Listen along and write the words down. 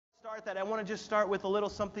start that, I want to just start with a little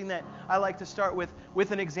something that I like to start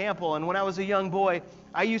with an example. And when I was a young boy,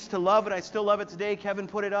 I used to love, and I still love it today, Kevin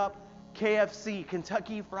put it up, KFC,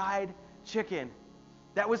 Kentucky Fried Chicken.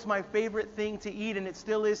 That was my favorite thing to eat, and it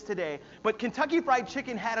still is today. But Kentucky Fried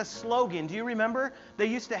Chicken had a slogan. Do you remember? They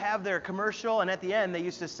used to have their commercial, and at the end, they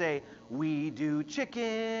used to say, "We do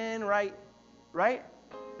chicken right." Right?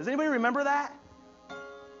 Does anybody remember that?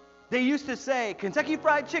 They used to say, "Kentucky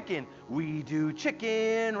Fried Chicken, we do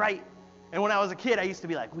chicken right." And when I was a kid, I used to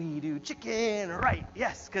be like, "We do chicken right."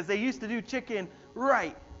 Yes, because they used to do chicken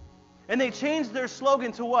right. And they changed their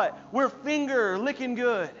slogan to what? "We're finger licking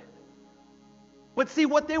good." But see,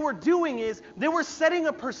 what they were doing is they were setting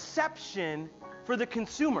a perception for the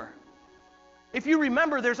consumer. If you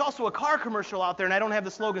remember, there's also a car commercial out there, and I don't have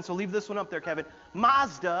the slogan, so leave this one up there, Kevin.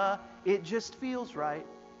 Mazda, it just feels right.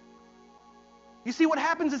 You see, what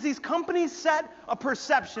happens is these companies set a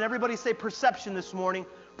perception. Everybody say perception this morning.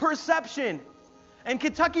 Perception. And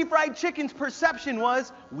Kentucky Fried Chicken's perception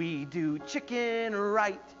was, "We do chicken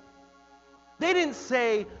right." They didn't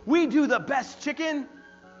say, "We do the best chicken."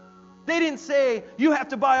 They didn't say, "You have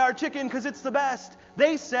to buy our chicken because it's the best."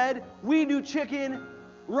 They said, "We do chicken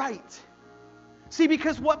right." See,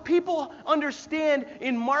 because what people understand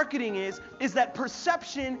in marketing is that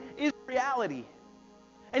perception is reality.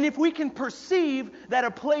 And if we can perceive that a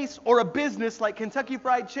place or a business like Kentucky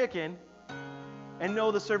Fried Chicken, and no,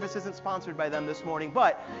 the service isn't sponsored by them this morning,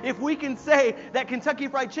 but if we can say that Kentucky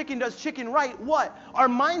Fried Chicken does chicken right, what? Our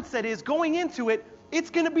mindset is going into it, it's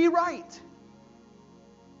going to be right.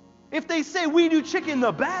 If they say we do chicken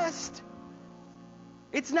the best,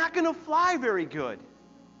 it's not going to fly very good.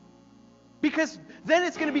 Because then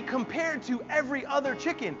it's going to be compared to every other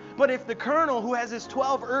chicken. But if the Colonel, who has his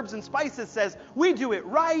 12 herbs and spices, says, "We do it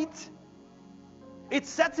right," it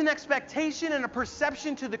sets an expectation and a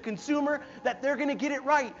perception to the consumer that they're going to get it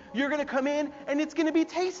right. You're going to come in and it's going to be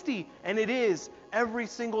tasty. And it is every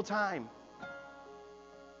single time.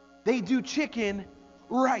 They do chicken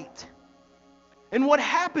right. And what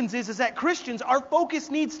happens is that Christians, our focus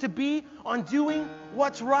needs to be on doing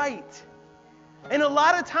what's right. And a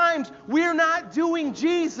lot of times, we're not doing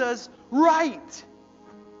Jesus right.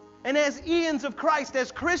 And as Ians of Christ,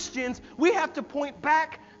 as Christians, we have to point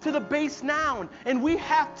back to the base noun. And we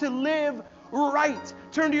have to live right.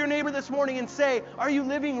 Turn to your neighbor this morning and say, "Are you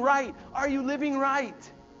living right? Are you living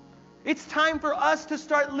right?" It's time for us to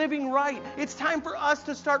start living right. It's time for us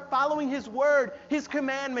to start following His Word, His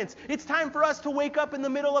commandments. It's time for us to wake up in the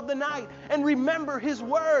middle of the night and remember His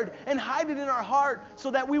Word and hide it in our heart so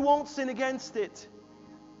that we won't sin against it.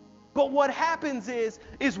 But what happens is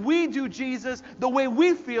we do Jesus the way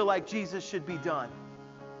we feel like Jesus should be done.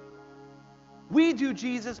 We do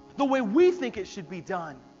Jesus the way we think it should be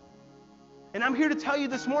done. And I'm here to tell you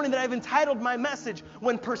this morning that I've entitled my message,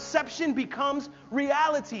 "When Perception Becomes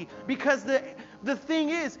Reality." Because the thing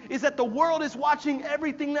is that the world is watching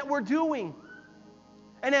everything that we're doing.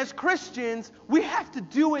 And as Christians, we have to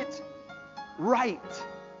do it right.